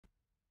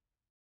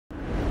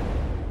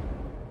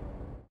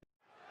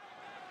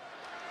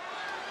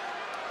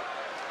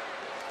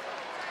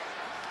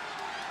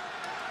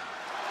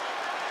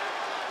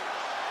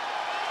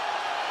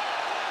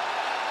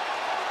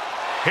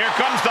Here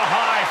comes the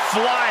high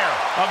flyer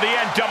of the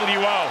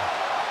NWO.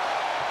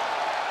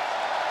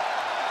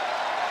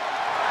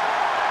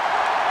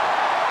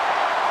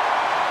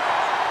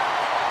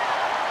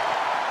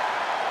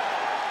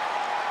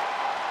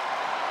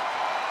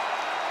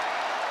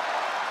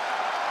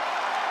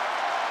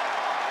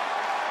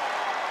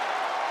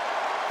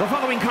 The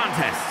following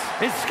contest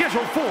is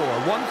scheduled for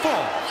one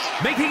fall,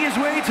 making his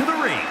way to the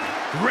ring,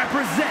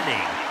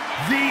 representing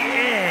the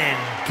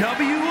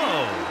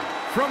NWO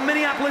from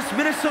Minneapolis,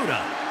 Minnesota,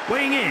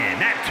 weighing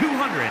in at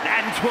 212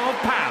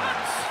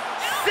 pounds,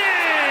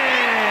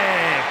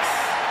 Syxx!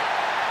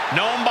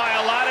 Known by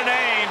a lot of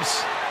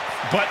names,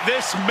 but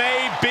this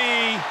may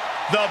be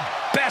the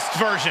best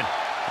version.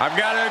 I've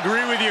got to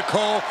agree with you,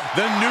 Cole.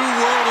 The New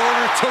World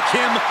Order took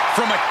him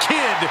from a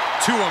kid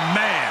to a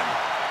man.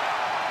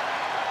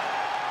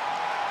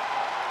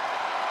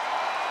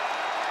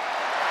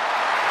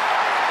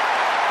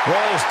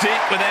 Rolls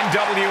deep with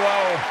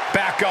NWO.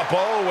 Backup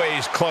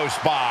always close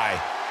by.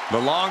 The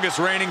longest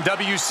reigning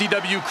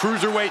WCW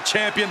Cruiserweight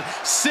Champion,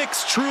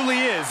 Syxx truly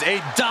is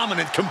a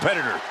dominant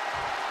competitor.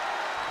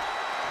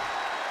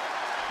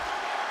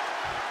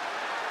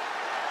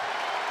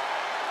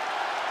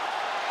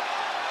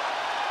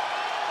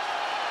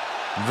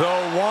 The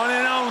one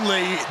and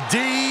only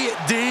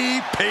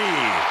DDP.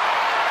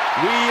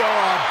 We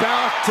are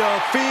about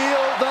to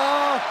feel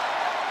the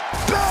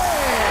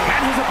bang!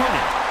 And his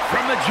opponent,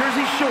 from the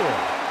Jersey Shore,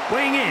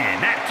 weighing in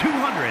at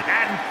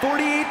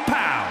 248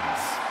 pounds,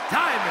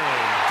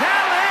 Diamond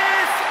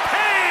Dallas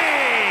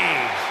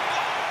Page!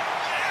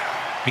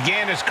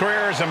 Began his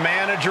career as a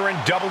manager in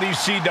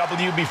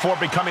WCW before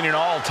becoming an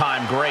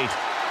all-time great.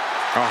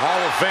 A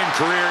Hall of Fame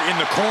career in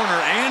the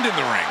corner and in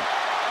the ring.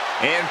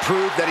 And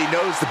proved that he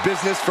knows the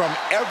business from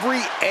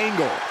every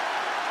angle.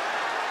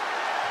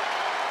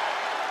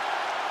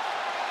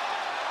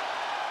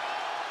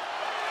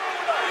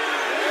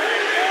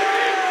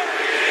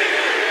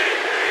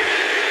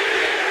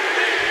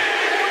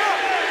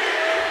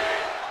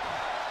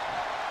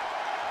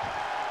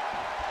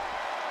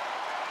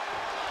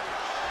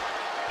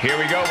 Here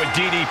we go with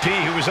DDP,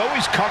 who was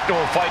always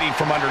comfortable fighting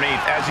from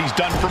underneath, as he's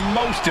done for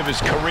most of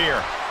his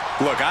career.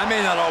 Look, I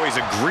may not always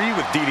agree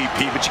with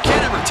DDP, but you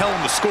can't ever tell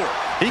him the score.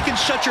 He can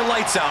shut your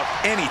lights out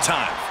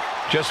anytime.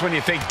 Just when you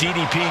think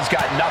DDP's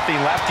got nothing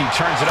left, he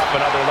turns it up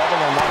another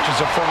level and launches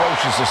a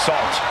ferocious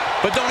assault.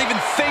 But don't even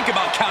think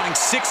about counting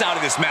Syxx out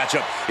of this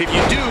matchup. If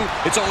you do,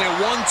 it's only a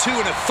 1, 2,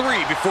 and a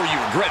 3 before you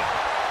regret it.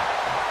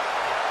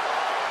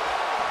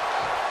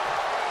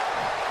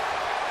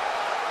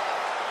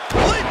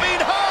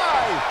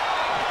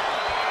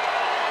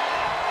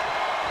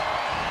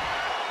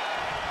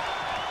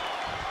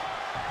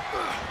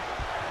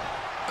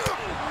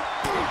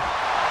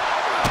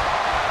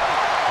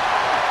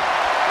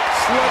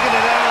 Slugging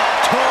it out,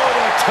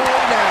 toe-to-toe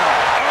now.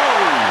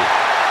 Oh!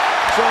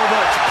 So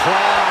much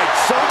pride,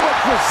 so much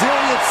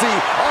resiliency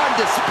on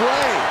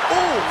display.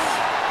 Oof!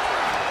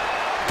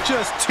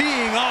 Just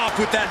teeing off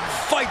with that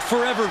fight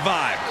forever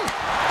vibe.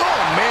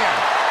 Oh, man.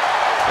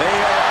 They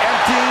are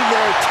emptying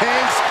their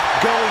tanks,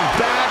 going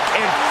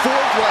back and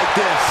forth like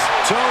this.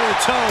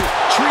 Toe-to-toe,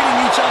 treating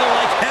each other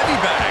like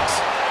heavy bags.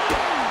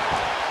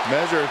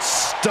 Measured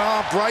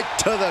stomp right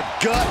to the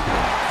gut.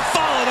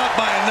 Followed up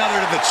by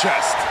another to the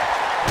chest.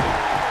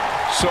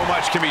 So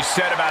much can be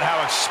said about how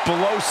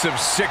explosive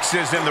Syxx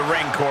is in the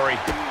ring, Corey.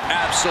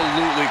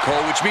 Absolutely,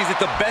 Cole, which means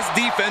that the best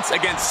defense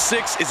against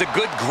Syxx is a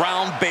good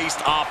ground-based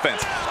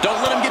offense.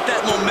 Don't let him get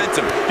that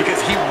momentum, because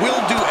he will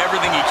do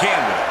everything he can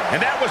with it.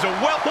 And that was a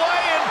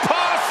well-playing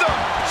possum!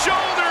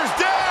 Shoulders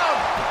down!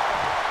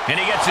 And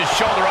he gets his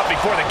shoulder up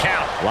before the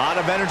count. A lot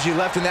of energy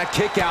left in that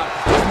kick out.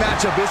 This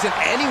matchup isn't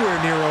anywhere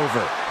near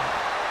over.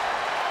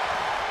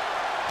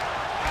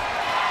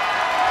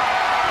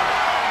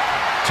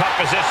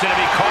 Tough position to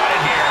be caught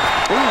in here.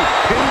 Ooh,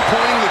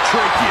 pinpointing the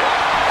trachea.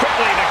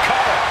 Quickly to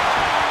cover.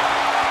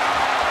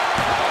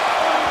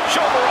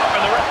 Shoulder up,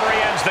 and the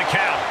referee ends the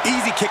count.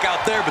 Easy kick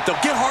out there, but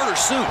they'll get harder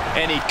soon.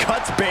 And he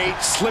cuts bait,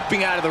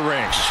 slipping out of the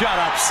ring. Shut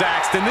up,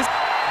 Saxton. This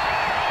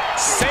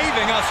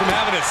saving us from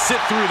having to sit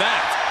through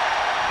that.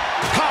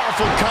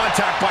 Powerful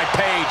contact by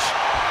Page.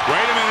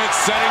 Wait a minute,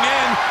 setting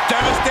in.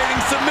 Devastating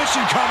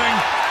submission coming.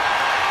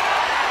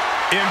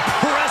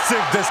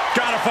 Impressive. Just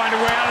gotta find a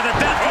way out of the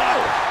deathlock.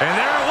 And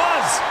there it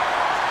was.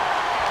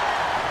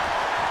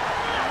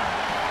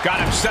 Got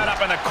him set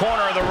up in the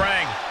corner of the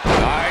ring.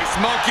 Nice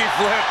monkey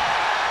flip.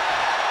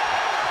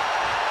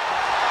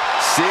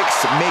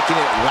 Syxx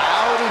making it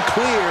loud and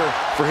clear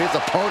for his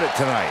opponent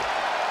tonight.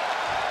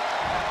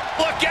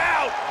 Look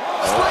out!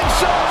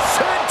 Slingshot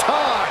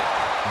senton!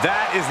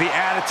 That is the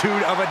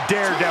attitude of a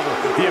daredevil.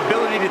 The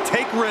ability to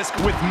take risk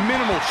with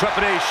minimal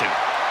trepidation.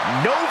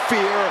 No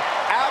fear,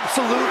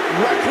 absolute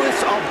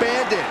reckless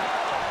abandon.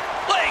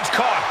 Legs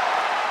caught.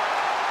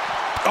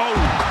 Oh,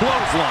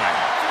 clothesline.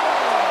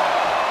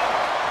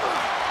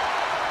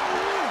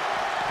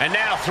 And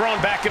now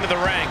thrown back into the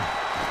ring.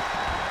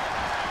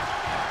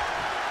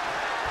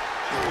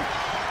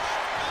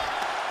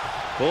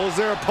 Pulls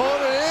their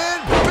opponent in,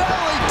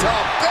 belly to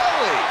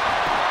belly.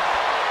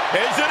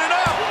 Is it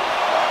enough?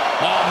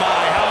 Oh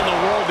my, how in the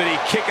world did he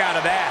kick out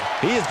of that?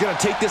 He is going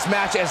to take this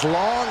match as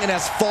long and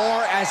as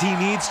far as he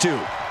needs to.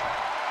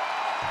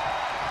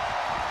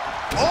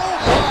 Oh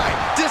my,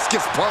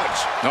 discus punch.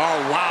 Oh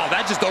wow,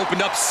 that just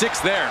opened up Syxx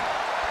there.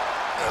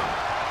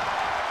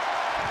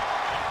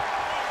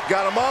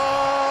 Got him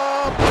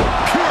up.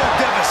 Pure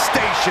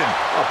devastation.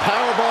 A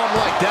powerbomb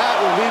like that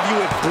will leave you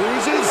with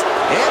bruises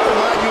and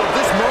remind you of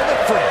this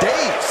moment for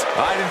days.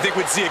 I didn't think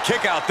we'd see a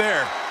kick out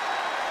there.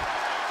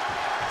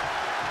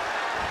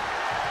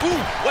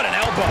 Ooh, what an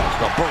elbow.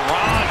 A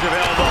barrage of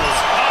elbows.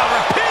 Oh,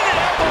 repeated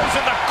elbows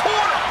in the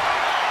corner.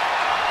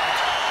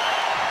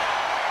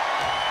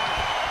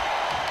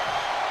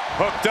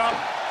 Hooked up.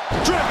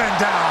 Driven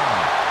down.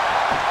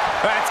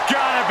 That's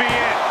gotta be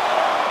it.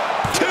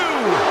 2,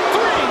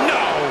 3,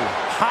 no.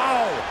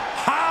 How?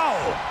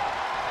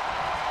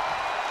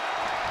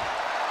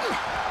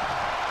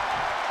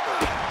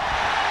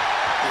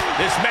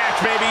 This match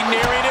may be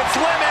nearing its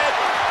limit.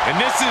 And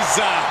this is,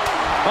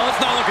 well, it's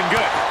not looking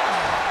good.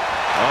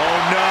 Oh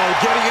no,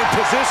 getting in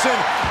position.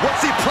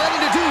 What's he planning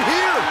to do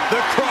here?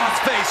 The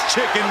crossface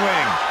chicken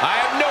wing. I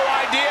have no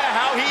idea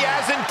how he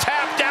hasn't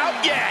tapped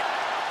out yet.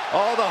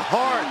 All the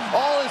heart,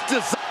 all his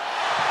desire.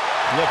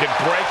 Look at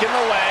breaking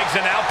the legs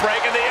and now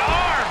breaking the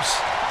arms.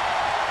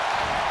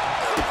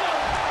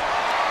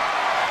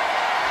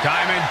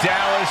 Diamond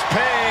Dallas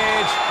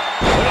Page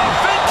with a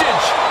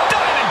vintage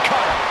diamond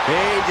cutter.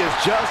 Page is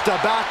just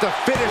about to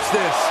finish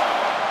this.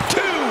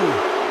 2.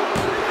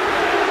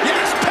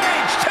 Yes,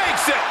 Page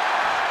takes it.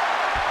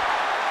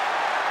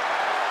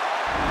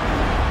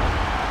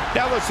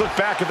 Now let's look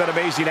back at that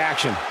amazing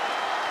action.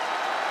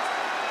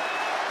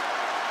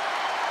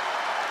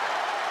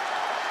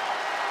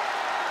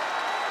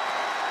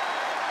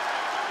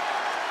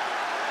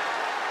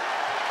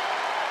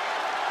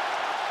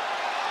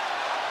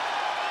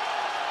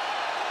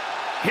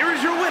 Here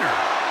is your winner,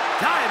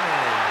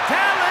 Diamond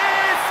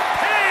Dallas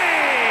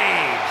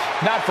Page.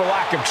 Not for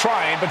lack of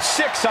trying, but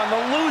Syxx on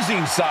the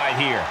losing side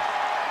here.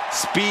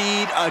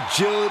 Speed,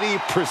 agility,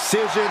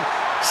 precision.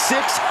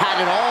 Syxx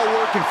had it all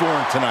working for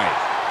him tonight.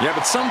 Yeah,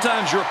 but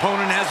sometimes your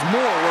opponent has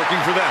more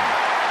working for them.